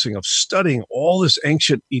great blessing of studying all this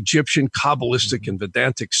ancient Egyptian Kabbalistic and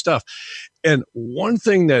Vedantic stuff. And one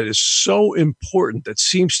thing that is so important that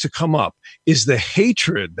seems to come up is the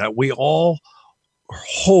hatred that we all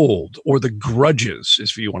hold, or the grudges,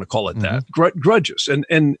 if you want to call it that, grudges.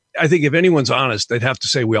 And I think if anyone's honest, they'd have to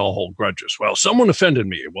say we all hold grudges. Well, someone offended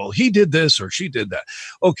me. Well, he did this or she did that.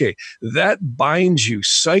 Okay, that binds you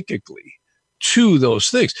psychically to those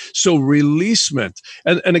things. So releasement,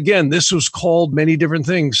 and again, this was called many different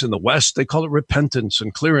things. In the West, they call it repentance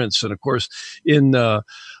and clearance. And of course, in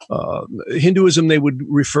Hinduism, they would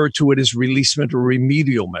refer to it as releasement or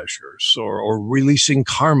remedial measures, or releasing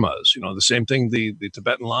karmas. You know, the same thing the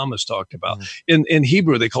Tibetan Lamas talked about. In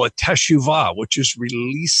Hebrew, they call it teshuvah, which is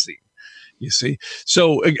releasing. You see?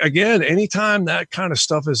 So again, anytime that kind of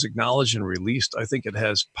stuff is acknowledged and released, I think it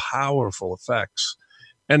has powerful effects.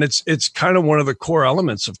 And it's kind of one of the core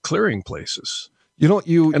elements of clearing places.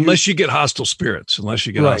 Unless you get hostile spirits,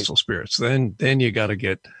 then you got to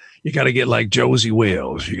get like Josie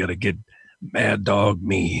Wales. You got to get Mad Dog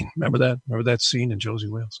Mean. Remember that scene in Josie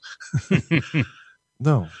Wales?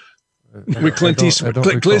 No. With Clint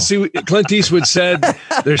Eastwood said,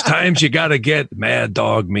 "There's times you got to get Mad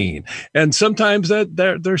Dog Mean," and sometimes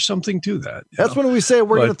there's something to that. That's when we say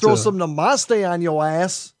we're going to throw some namaste on your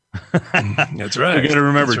ass. That's right. You got to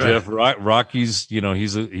remember, Jeff. Rocky's.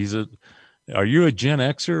 He's a. Are you a Gen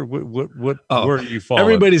Xer? Where are you falling?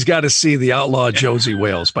 Everybody's got to see The Outlaw Josie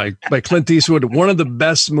Wales by Clint Eastwood. One of the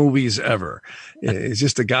best movies ever. It's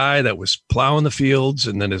just a guy that was plowing the fields,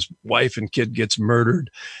 and then his wife and kid gets murdered.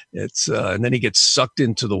 And then he gets sucked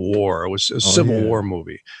into the war. It was a Civil War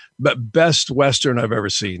movie. But best Western I've ever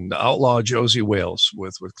seen, The Outlaw Josie Wales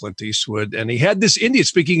with Clint Eastwood. And he had this Indian,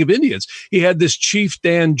 speaking of Indians, he had this Chief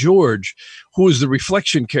Dan George, who was the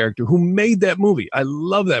reflection character, who made that movie. I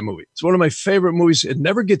love that movie. It's one of my favorite movies. It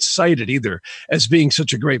never gets cited either as being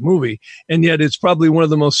such a great movie. And yet it's probably one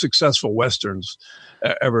of the most successful Westerns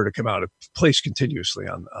ever to come out. It plays continuously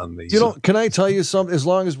on these. Can I tell you something? As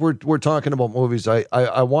long as we're talking about movies,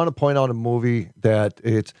 I want to point out a movie that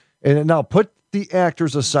and now put the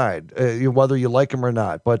actors aside, whether you like them or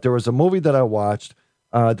not, but there was a movie that I watched,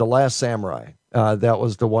 The Last Samurai. That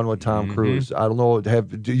was the one with Tom Cruise. I don't know.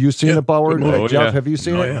 Have you seen it, Bauer? Jeff, have you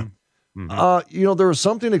seen it? Yeah. Mm-hmm. There was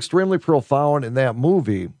something extremely profound in that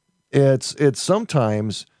movie. It's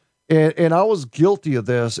sometimes, and I was guilty of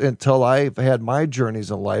this until I've had my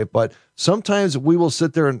journeys in life, but sometimes we will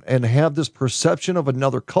sit there and have this perception of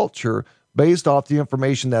another culture based off the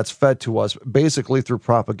information that's fed to us, basically through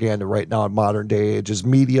propaganda right now in modern day age, is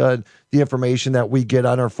media and the information that we get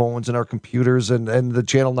on our phones and our computers and the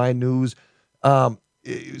Channel 9 news.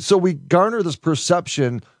 So we garner this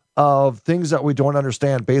perception of things that we don't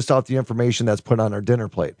understand based off the information that's put on our dinner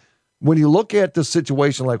plate. When you look at the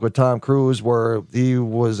situation like with Tom Cruise, where he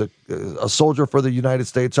was a soldier for the United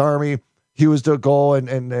States Army, he was to go and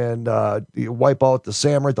wipe out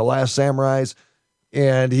the last samurais,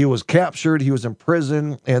 and he was captured, he was in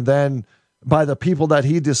prison, and then by the people that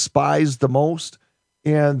he despised the most,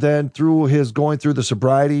 and then through his going through the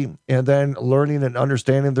sobriety and then learning and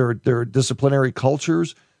understanding their disciplinary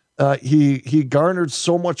cultures, he garnered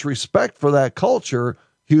so much respect for that culture,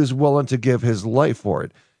 he was willing to give his life for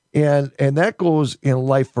it. And that goes in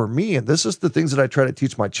life for me, and this is the things that I try to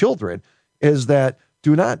teach my children, is that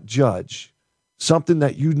do not judge something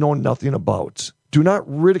that you know nothing about. Do not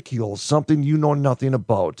ridicule something you know nothing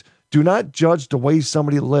about. Do not judge the way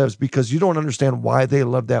somebody lives because you don't understand why they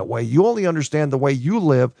live that way. You only understand the way you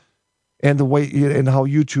live and the way and how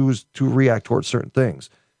you choose to react towards certain things.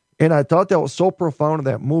 And I thought that was so profound in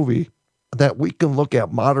that movie that we can look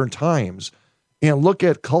at modern times and look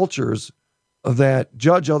at cultures that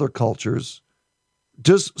judge other cultures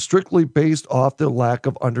just strictly based off the lack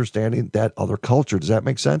of understanding that other culture. Does that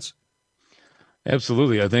make sense?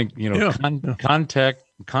 Absolutely. I think,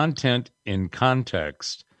 content in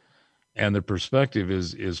context and the perspective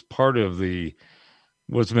is part of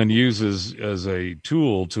what's been used as a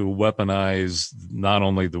tool to weaponize not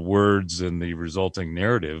only the words and the resulting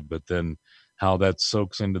narrative, but then how that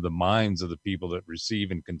soaks into the minds of the people that receive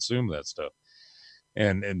and consume that stuff.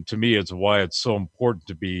 And to me, it's why it's so important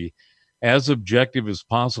to be as objective as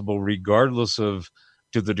possible, regardless of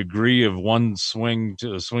to the degree of one swinging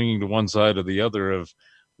to one side or the other of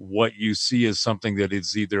what you see as something that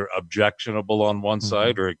is either objectionable on one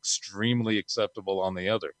side or extremely acceptable on the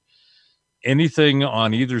other. Anything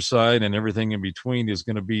on either side and everything in between is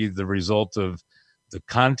going to be the result of the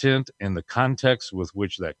content and the context with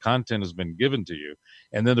which that content has been given to you,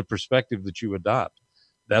 and then the perspective that you adopt.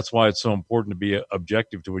 That's why it's so important to be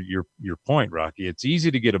objective to your point, Rocky. It's easy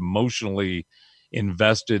to get emotionally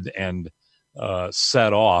invested and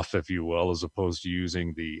set off, if you will, as opposed to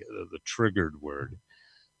using the triggered word.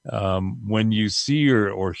 When you see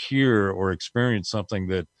or hear or experience something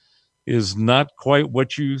that is not quite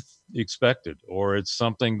what you expected, or it's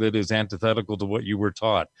something that is antithetical to what you were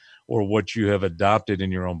taught or what you have adopted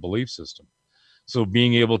in your own belief system. So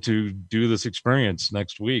being able to do this experience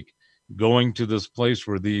next week, going to this place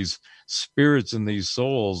where these spirits and these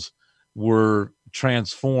souls were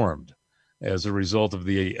transformed as a result of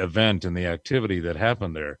the event and the activity that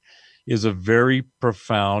happened there, is a very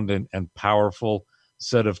profound and powerful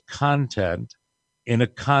set of content in a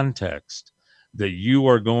context that you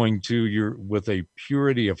are going to with a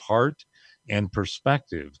purity of heart and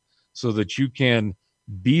perspective, so that you can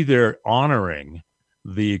be there honoring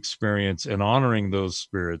the experience and honoring those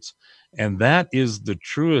spirits. And that is the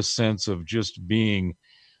truest sense of just being,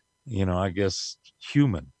 I guess,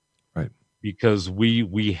 human. Right. Because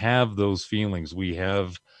we have those feelings. We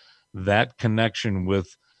have that connection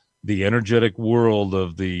with the energetic world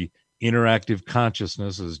of the interactive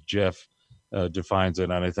consciousness, as Jeff defines it,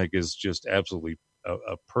 and I think is just absolutely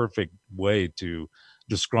a perfect way to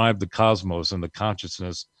describe the cosmos and the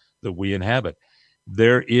consciousness that we inhabit.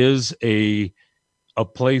 There is a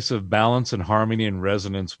place of balance and harmony and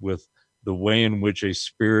resonance with the way in which a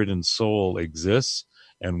spirit and soul exists,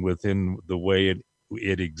 and within the way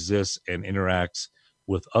it exists and interacts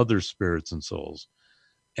with other spirits and souls.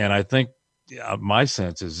 And I think my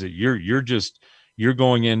sense is that you're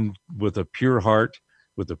going in with a pure heart,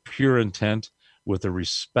 with a pure intent, with a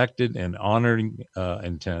respected and honoring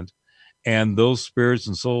intent, and those spirits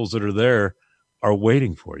and souls that are there are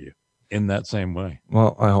waiting for you in that same way.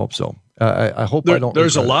 Well, I hope so. I hope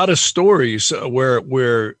There's a lot of stories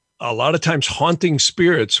where a lot of times haunting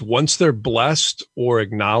spirits, once they're blessed or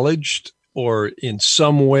acknowledged or in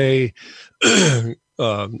some way,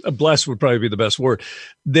 blessed would probably be the best word,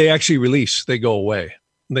 they actually release, they go away.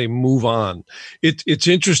 They move on. It's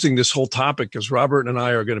interesting, this whole topic, because Robert and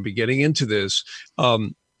I are going to be getting into this.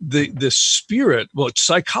 The spirit, what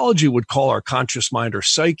psychology would call our conscious mind or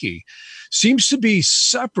psyche, seems to be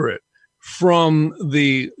separate from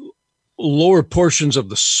the lower portions of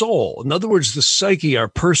the soul. In other words, the psyche, our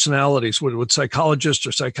personalities, what psychologists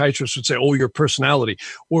or psychiatrists would say, oh, your personality,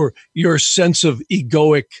 or your sense of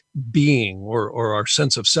egoic being, or our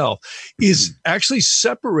sense of self, is actually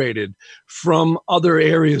separated from other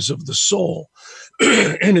areas of the soul.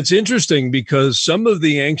 And it's interesting because some of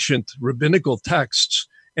the ancient rabbinical texts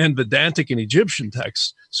and Vedantic and Egyptian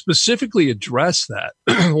texts specifically address that.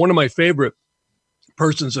 One of my favorite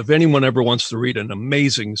persons, if anyone ever wants to read an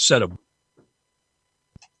amazing set of,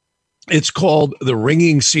 it's called The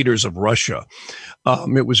Ringing Cedars of Russia.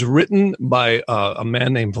 It was written by a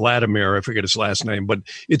man named Vladimir. I forget his last name, but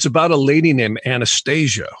it's about a lady named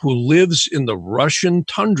Anastasia who lives in the Russian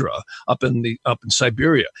tundra up in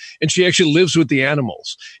Siberia, and she actually lives with the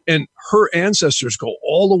animals. And her ancestors go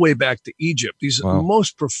all the way back to Egypt. These are the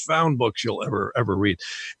most profound books you'll ever read.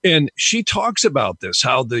 And she talks about this,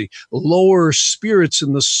 how the lower spirits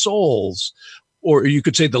and the souls, or you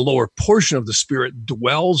could say the lower portion of the spirit,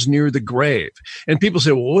 dwells near the grave. And people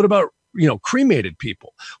say, well, what about, cremated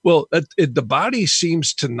people? Well, the body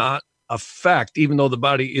seems to not affect, even though the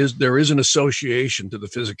body there is an association to the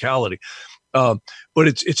physicality. But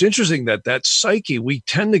it's interesting that psyche, we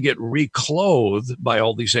tend to get reclothed by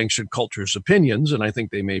all these ancient cultures' opinions, and I think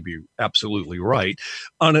they may be absolutely right,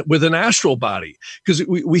 on it with an astral body. Because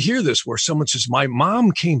we hear this where someone says, my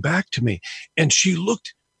mom came back to me and she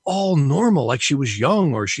looked all normal, like she was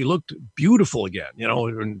young, or she looked beautiful again,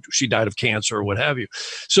 and she died of cancer or what have you.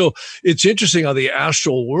 So it's interesting how the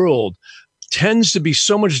astral world tends to be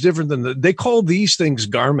so much different than they call these things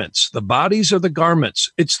garments. The bodies are the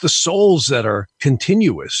garments. It's the souls that are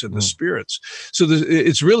continuous in the spirits. So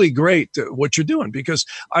it's really great what you're doing, because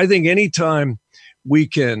I think anytime we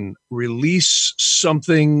can release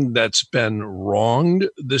something that's been wronged,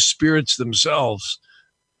 the spirits themselves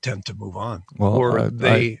tend to move on, or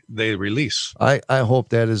they release. I hope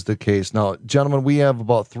that is the case. Now, gentlemen, we have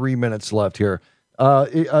about 3 minutes left here.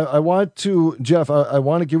 I want to, Jeff, I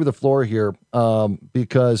want to give you the floor here,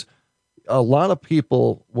 because a lot of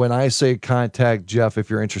people, when I say contact Jeff, if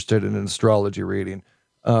you're interested in an astrology reading,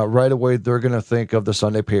 right away they're going to think of the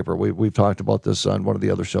Sunday paper. We've talked about this on one of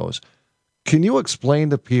the other shows. Can you explain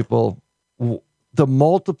to people the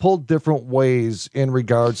multiple different ways in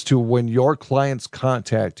regards to when your clients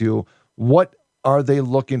contact you, what are they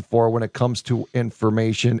looking for when it comes to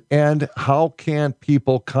information, and how can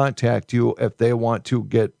people contact you if they want to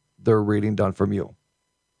get their reading done from you?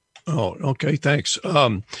 Oh, okay. Thanks.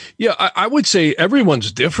 Yeah, I would say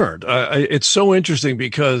everyone's different. It's so interesting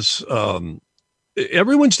because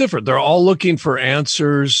everyone's different. They're all looking for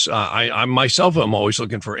answers. I myself, I'm always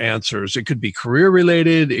looking for answers. It could be career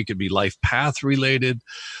related. It could be life path related.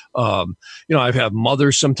 I've had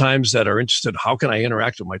mothers sometimes that are interested. How can I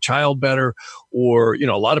interact with my child better? Or,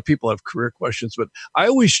 a lot of people have career questions, but I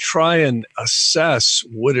always try and assess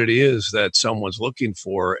what it is that someone's looking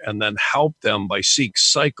for and then help them by seek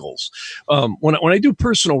cycles. When I do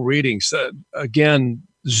personal readings, again,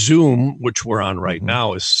 Zoom, which we're on right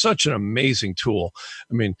now, is such an amazing tool.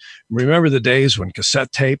 I mean, remember the days when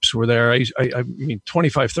cassette tapes were there? I mean,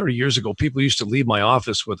 25, 30 years ago, people used to leave my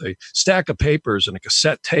office with a stack of papers and a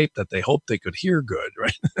cassette tape that they hoped they could hear good,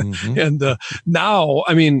 right? And now,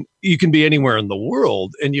 I mean, you can be anywhere in the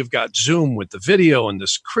world and you've got Zoom with the video and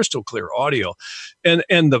this crystal clear audio. And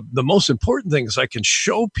the most important thing is I can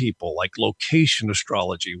show people like location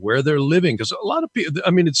astrology, where they're living. Because a lot of people,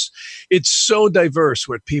 I mean, it's so diverse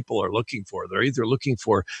what people are looking for. They're either looking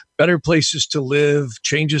for better places to live,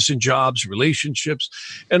 changes in jobs, relationships.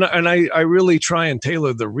 And I really try and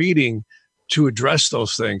tailor the reading to address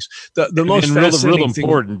those things. The most fascinating real thing,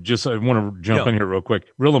 important, just I want to jump in here real quick.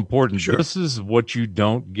 Real important. Sure. This is what you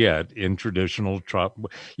don't get in traditional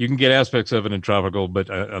you can get aspects of it in tropical, but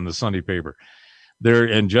on the Sunday paper. There,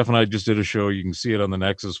 and Jeff and I just did a show. You can see it on the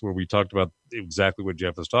Nexus where we talked about exactly what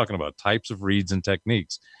Jeff is talking about, types of reads and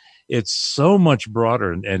techniques. It's so much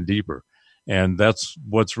broader and deeper. And that's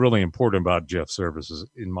what's really important about Jeff's services,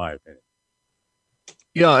 in my opinion.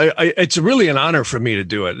 Yeah, it's really an honor for me to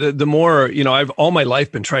do it. The more, I've all my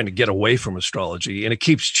life been trying to get away from astrology and it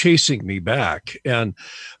keeps chasing me back. And,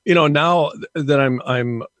 now that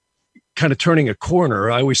I'm kind of turning a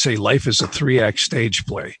corner, I always say life is a 3-act stage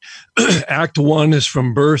play. Act 1 is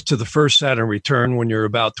from birth to the first Saturn return when you're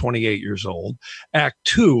about 28 years old. Act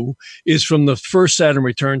 2 is from the first Saturn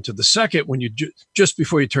return to the second when you just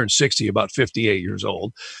before you turn 60, about 58 years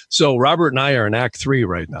old. So Robert and I are in Act 3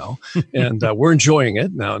 right now, and we're enjoying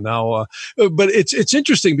it now. But it's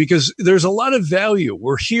interesting because there's a lot of value.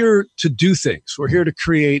 We're here to do things. We're here to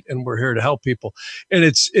create, and we're here to help people. And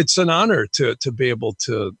it's an honor to be able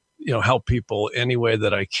to help people any way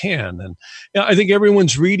that I can. And I think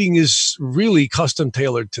everyone's reading is really custom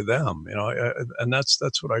tailored to them, and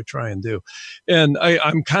that's what I try and do. And I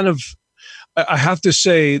have to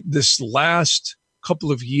say this last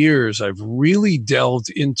couple of years, I've really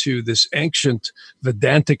delved into this ancient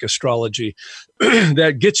Vedantic astrology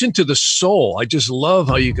that gets into the soul. I just love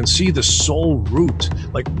how you can see the soul root.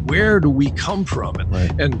 Like, where do we come from?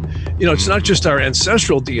 And it's not just our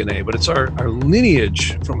ancestral DNA, but it's our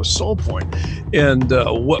lineage from a soul point, and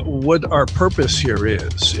what our purpose here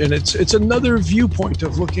is. And it's another viewpoint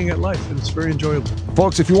of looking at life, and it's very enjoyable.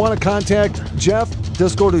 Folks, if you want to contact Jeff,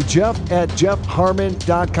 just go to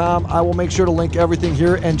jeff@jeffharman.com. I will make sure to link everything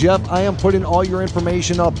here. And Jeff, I am putting all your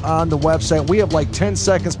information up on the website. We have like 10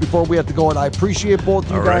 seconds before we have to go, and I appreciate both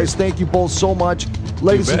of you guys. Thank you both so much.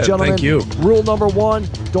 Ladies and gentlemen, thank you. Rule number 1,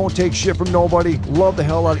 don't take shit from nobody. Love the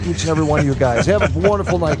hell out of each and every one of you guys. Have a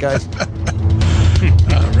wonderful night, guys.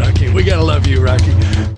 Rocky, we got to love you, Rocky.